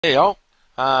Hey y'all,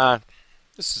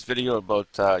 this is a video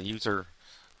about user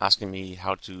asking me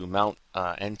how to mount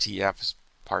NTFS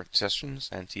partitions,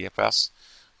 NTFS,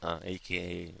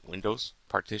 aka Windows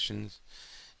partitions,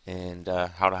 and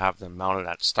how to have them mounted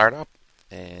at startup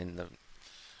and the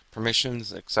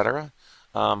permissions, etc.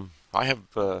 I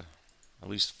have at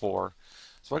least four.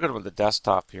 So I go to the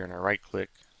desktop here and I right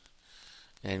click,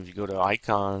 and if you go to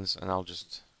icons, and I'll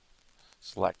just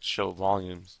select show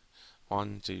volumes,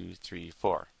 1, 2, 3,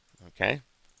 4. Okay.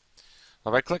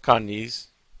 If I click on these,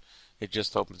 it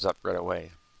just opens up right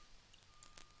away.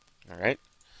 Alright,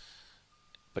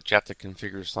 but you have to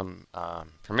configure some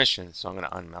permissions, so I'm going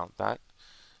to unmount that.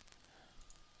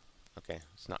 Okay,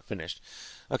 it's not finished.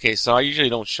 Okay, so I usually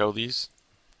don't show these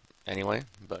anyway,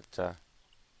 but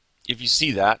if you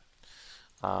see that,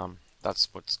 that's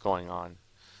what's going on.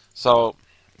 So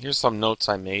here's some notes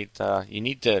I made. You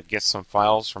need to get some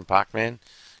files from Pacman,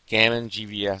 Gammon,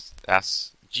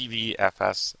 GVFS,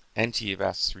 NTFS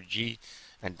 3G,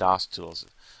 and DOS tools.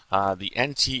 The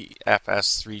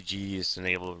NTFS 3G is to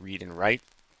enable read and write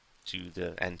to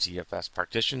the NTFS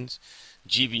partitions.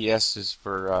 GVS is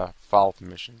for file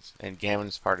permissions, and Gammon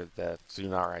is part of the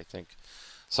Lunar, I think.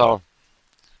 So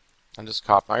I'm just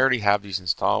copy. I already have these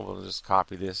installed. We'll just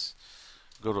copy this.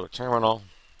 Go to a terminal.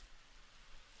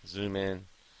 Zoom in.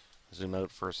 Zoom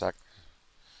out for a sec.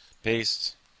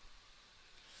 Paste.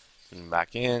 Zoom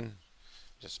back in.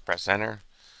 Just press enter.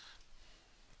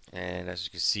 And as you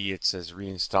can see, it says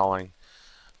reinstalling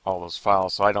all those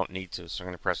files, so I don't need to, so I'm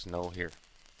going to press no here.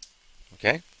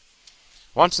 Okay?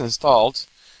 Once installed,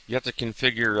 you have to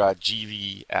configure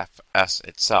GVFS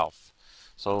itself.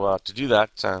 So to do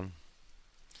that,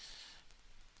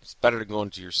 it's better to go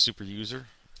into your super user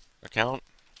account,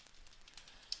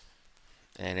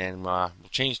 and then we'll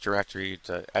change directory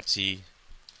to Etsy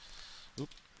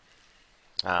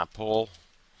pull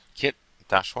kit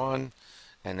 -1,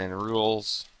 and then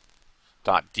rules.d.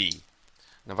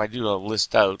 And if I do a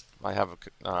list out, I have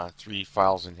 3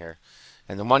 files in here.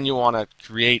 And the one you want to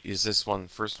create is this one.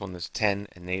 First one is 10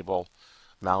 enable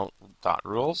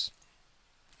mount.rules.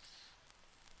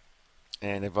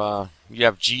 And if you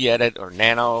have gedit or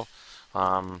nano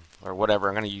or whatever,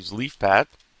 I'm going to use leafpad.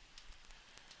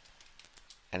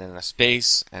 And then a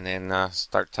space, and then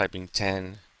start typing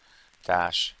 10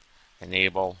 dash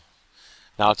enable.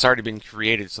 Now it's already been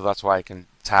created, so that's why I can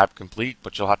tab complete,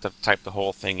 but you'll have to type the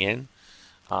whole thing in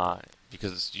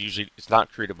because it's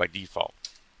not created by default.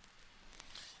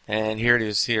 And here it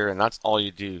is here, and that's all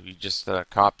you do. You just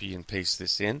copy and paste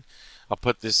this in. I'll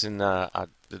put this in the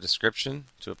description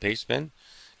to a paste bin,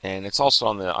 and it's also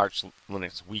on the Arch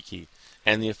Linux wiki.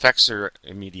 And the effects are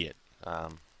immediate.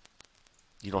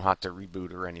 You don't have to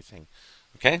reboot or anything.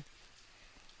 Okay?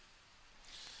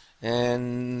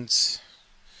 And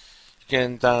you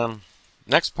can,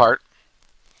 next part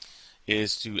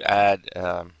is to add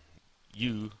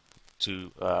U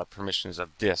to permissions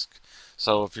of disk.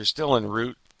 So if you're still in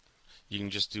root, you can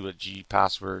just do a G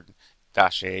password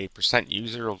 -A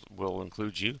 %user will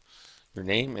include you, your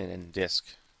name, and then disk.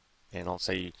 And I'll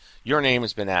say your name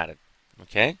has been added.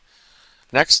 Okay?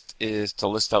 Next is to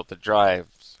list out the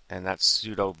drives, and that's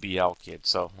sudo blkit.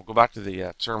 So we'll go back to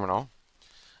the terminal.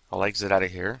 I'll exit out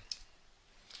of here.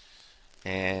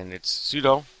 And it's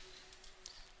sudo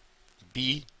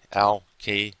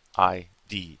blkid.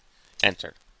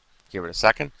 Enter. Give it a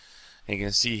second. And you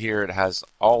can see here it has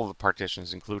all of the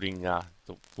partitions, including the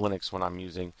Linux one I'm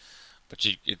using. But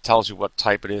it tells you what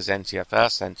type it is,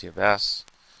 NTFS, NTFS.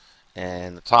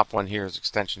 And the top one here is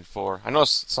extension 4. I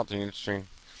noticed something interesting.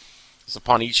 It's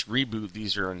upon each reboot,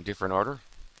 these are in different order.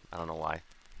 I don't know why.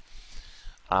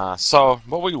 So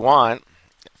what we want,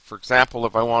 for example,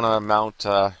 if I want to mount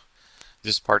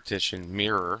this partition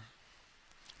mirror,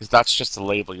 because that's just a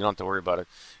label, you don't have to worry about it.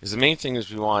 Is the main thing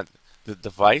is we want the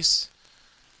device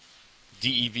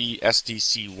DEV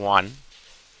SDC1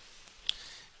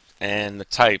 and the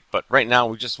type, but right now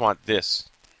we just want this.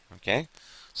 Okay,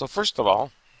 so first of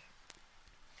all,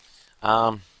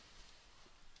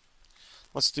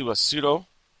 let's do a sudo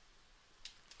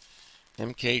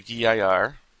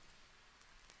mkdir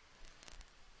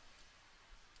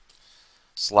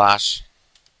slash,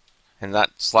 and that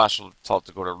slash will tell it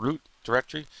to go to root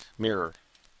directory mirror.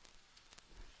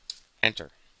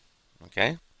 Enter.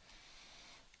 Okay,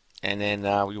 and then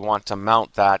we want to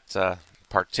mount that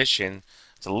partition.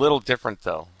 It's a little different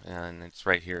though, and it's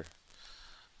right here.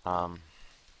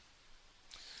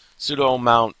 Sudo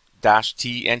mount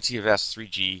 -t NTFS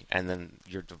 3G, and then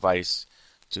your device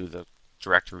to the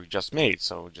directory we just made.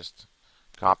 So just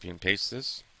copy and paste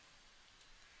this.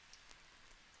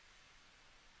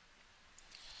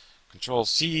 Control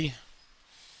C,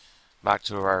 back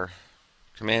to our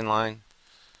command line,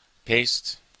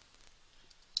 paste,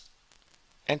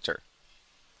 enter.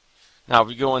 Now if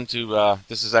we go into,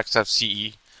 this is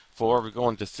XFCE4, we go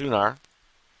into Thunar,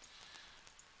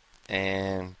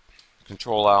 and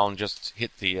Control L and just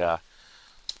hit the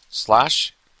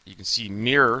slash. You can see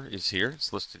mirror is here,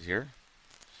 it's listed here,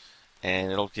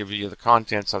 and it'll give you the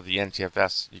contents of the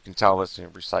NTFS. You can tell this in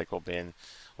recycle bin,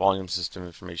 volume system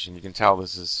information. You can tell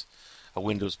this is a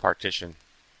Windows partition.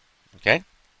 Okay?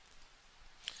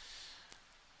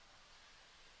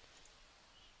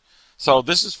 So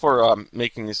this is for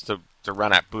making this to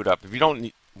run at boot up. If you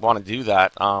don't want to do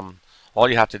that, all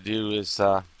you have to do is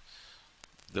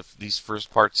these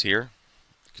first parts here,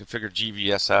 configure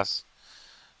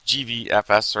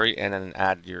GVFS, sorry, and then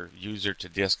add your user to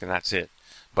disk, and that's it.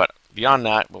 But beyond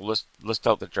that, we'll list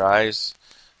out the drives,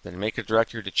 then make a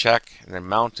directory to check, and then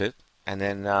mount it, and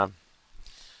then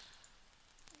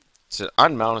to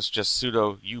unmount is just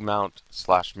sudo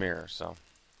umount/mirror. So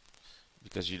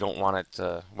because you don't want it,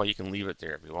 well, you can leave it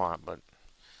there if you want, but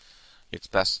it's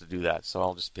best to do that. So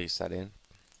I'll just paste that in.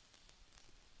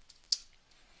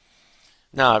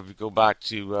 Now, if you go back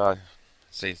to,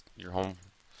 say, your home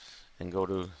and go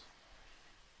to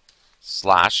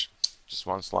slash, just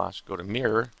one slash, go to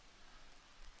mirror,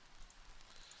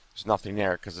 there's nothing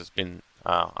there because it's been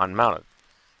unmounted.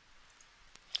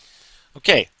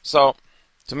 Okay, so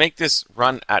to make this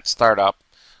run at startup,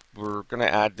 we're going to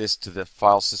add this to the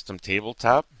File System Table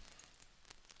tab.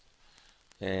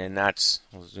 And that's,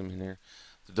 I'll zoom in here,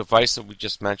 the device that we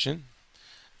just mentioned,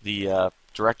 the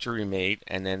directory made,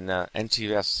 and then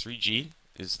NTFS 3G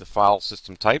is the file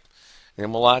system type. And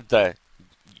then we'll add the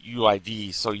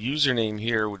UID. So username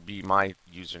here would be my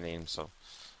username. So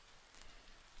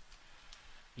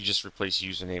you just replace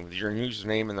username with your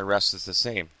username and the rest is the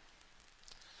same.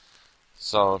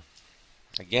 So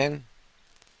again,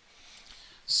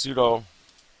 sudo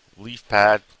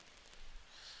leafpad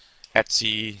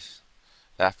NTFS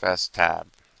tab.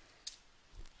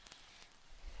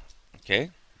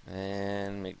 Okay,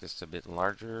 and make this a bit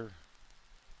larger.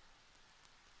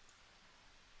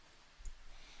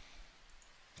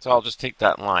 So I'll just take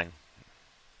that line,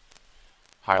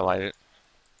 highlight it,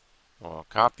 we'll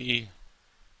copy,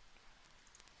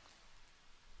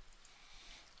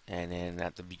 and then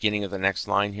at the beginning of the next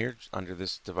line here, under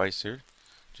this device here,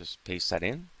 just paste that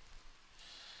in.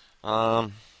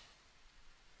 And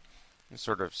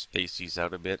sort of space these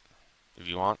out a bit if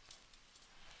you want.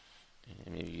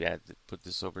 And maybe put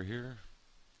this over here.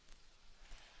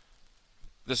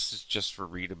 This is just for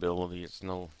readability.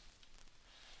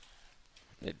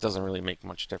 It doesn't really make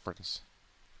much difference.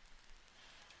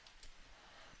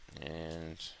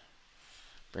 And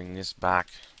bring this back.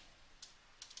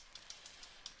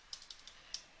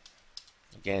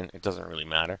 Again, it doesn't really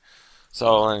matter.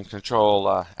 So then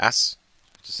Control S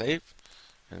to save,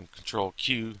 and Control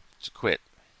Q to quit.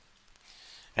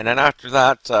 And then after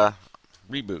that,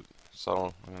 reboot.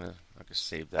 So I'm gonna just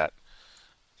save that,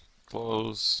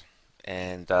 close,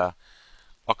 and I'll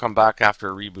come back after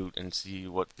a reboot and see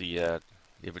what the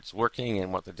if it's working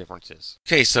and what the difference is.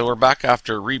 Okay, so we're back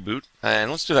after a reboot,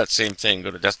 and let's do that same thing. Go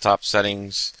to Desktop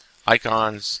Settings,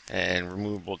 Icons, and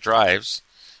Removable Drives.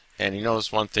 And you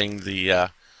notice one thing: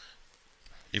 if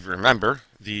you remember,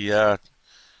 the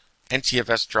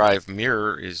NTFS drive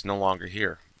mirror is no longer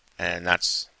here, and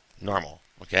that's normal.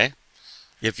 Okay,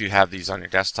 if you have these on your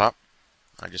desktop,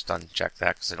 I just uncheck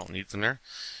that because I don't need them there.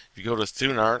 If you go to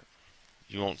Thunar,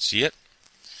 you won't see it,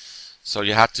 so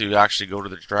you have to actually go to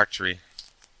the directory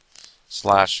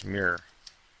 /mirror,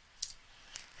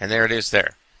 and there it is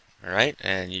there. All right,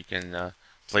 and you can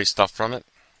play stuff from it,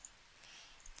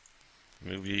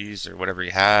 movies or whatever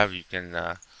you have. You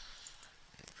can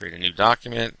create a new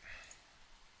document,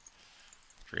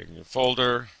 create a new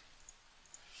folder.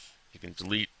 You can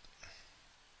delete,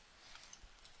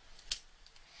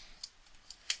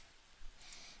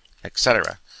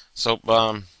 etc. So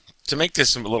to make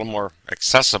this a little more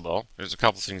accessible, there's a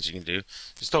couple things you can do.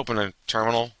 Just open a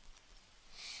terminal,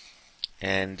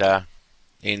 and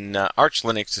in Arch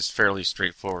Linux it's fairly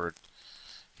straightforward.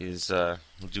 We'll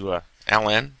do a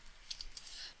ln-s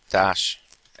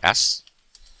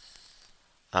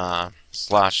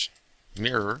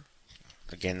 /mirror,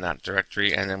 again that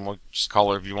directory, and then we'll just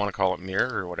call it, if you want to call it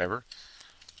mirror or whatever,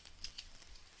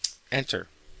 enter.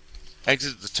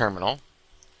 Exit the terminal,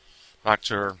 back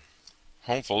to our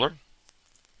home folder.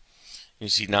 You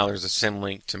see now there's a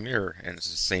symlink to mirror, and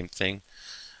it's the same thing,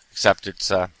 except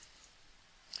it's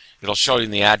it'll show you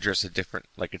in the address a different,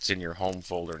 like it's in your home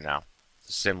folder now,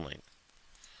 the symlink.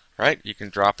 Right? You can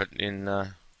drop it in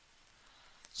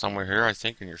somewhere here, I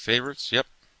think, in your favorites. Yep.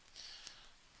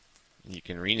 You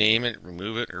can rename it,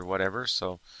 remove it, or whatever.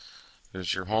 So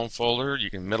there's your home folder. You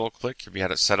can middle click if you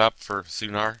had it set up for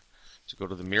Thunar to go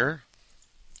to the mirror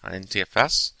on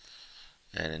NTFS,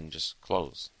 and then just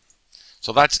close.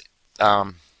 So that's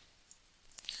how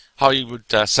you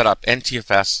would set up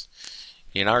NTFS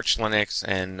in Arch Linux,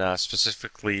 and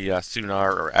specifically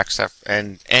Thunar or XF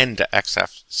and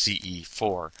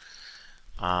XFCE4.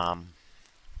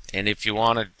 And if you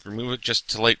want to remove it,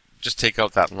 just take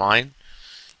out that line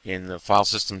in the file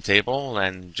system table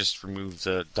and just remove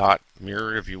the dot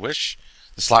mirror if you wish,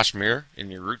 the slash mirror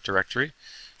in your root directory,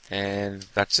 and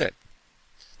that's it.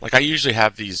 Like I usually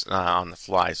have these on the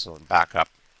fly, so back up,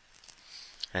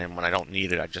 and when I don't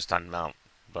need it, I just unmount.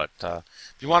 But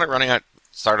if you want it running at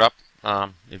startup,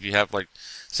 if you have, like,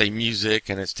 say, music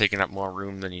and it's taking up more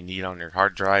room than you need on your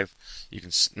hard drive, you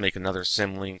can make another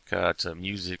symlink to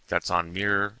music that's on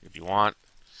mirror if you want.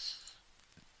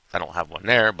 I don't have one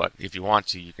there, but if you want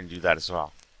to, you can do that as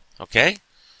well. Okay?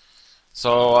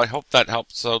 So I hope that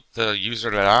helps out the user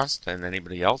that asked and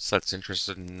anybody else that's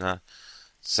interested in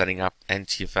setting up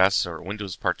NTFS or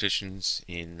Windows partitions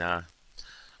in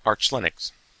Arch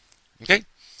Linux. Okay?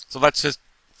 So that's it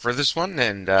for this one,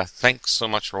 and thanks so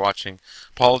much for watching.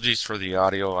 Apologies for the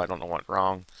audio. I don't know what went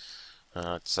wrong.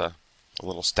 It's a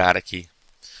little staticky.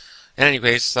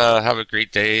 Anyways, have a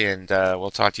great day, and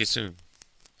we'll talk to you soon.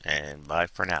 And bye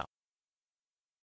for now.